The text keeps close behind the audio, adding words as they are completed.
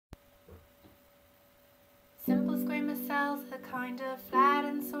cells are kind of flat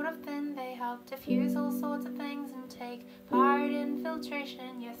and sort of thin. They help diffuse all sorts of things and take part in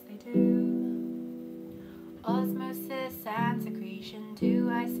filtration. Yes, they do. Osmosis and secretion too,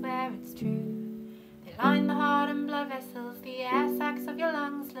 I swear it's true. They line the heart and blood vessels, the air sacs of your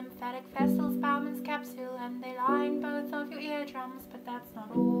lungs, lymphatic vessels, Bowman's capsule, and they line both of your eardrums, but that's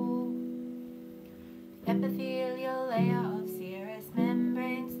not all. The epithelial layer of serous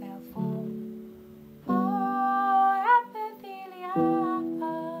membranes they'll form. Oh, epithelia.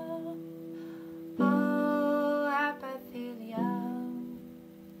 Oh, epithelia.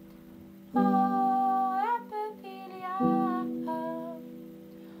 Oh, epithelia.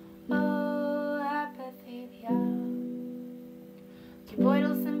 Oh, epithelia.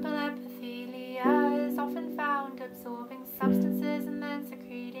 Cuboidal simple epithelia is often found absorbing substances and then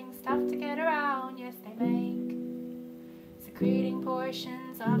secreting stuff to get around. Yes, they make secreting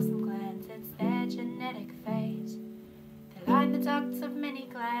portions of some glands. It's their genetic fate. They line the ducts of many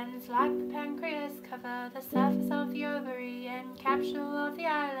glands, like the pancreas, cover the surface of the ovary and capsule of the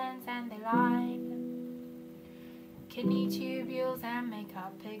islands, and they line kidney tubules and make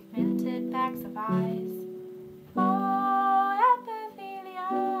up pigmented bags of eyes. Oh, epithelia.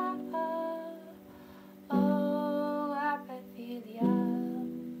 Oh, epithelia.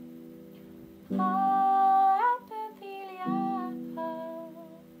 Oh, epithelia.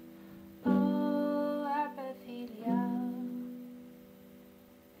 Oh, epithelia.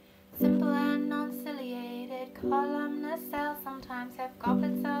 Simple and non-ciliated columnar cells sometimes have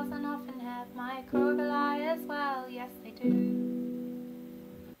goblet cells and often have microvilli as well. Yes, they do.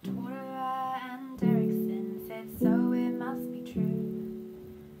 Tortora and Derrickson said so, it must be true.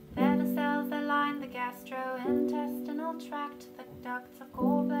 They're the cells that line the gastrointestinal tract, the ducts of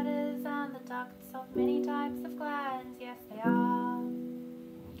gallbladders and the ducts of many types of glands. Yes, they are.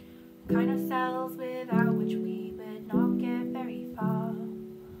 Kind of cells without which we would not get very far.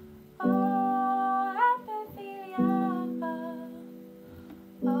 Oh, epithelia.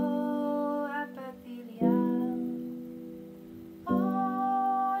 Oh, epithelia.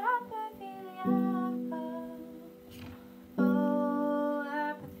 Oh, epithelia. Oh,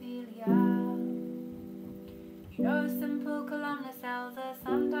 epithelia. You know, simple columnar cells are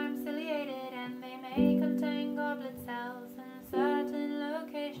sometimes ciliated, and they may contain goblet cells in certain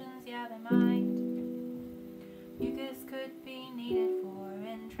locations. Yeah, they might. Mucus could be needed for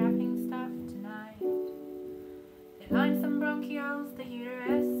entrapping stuff tonight. They line some bronchioles, the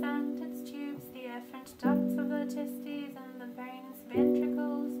uterus and its tubes, the efferent ducts of the testes, and the veins,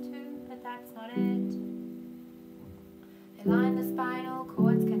 ventricles too, but that's not it. They line the spinal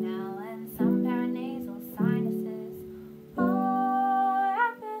cords,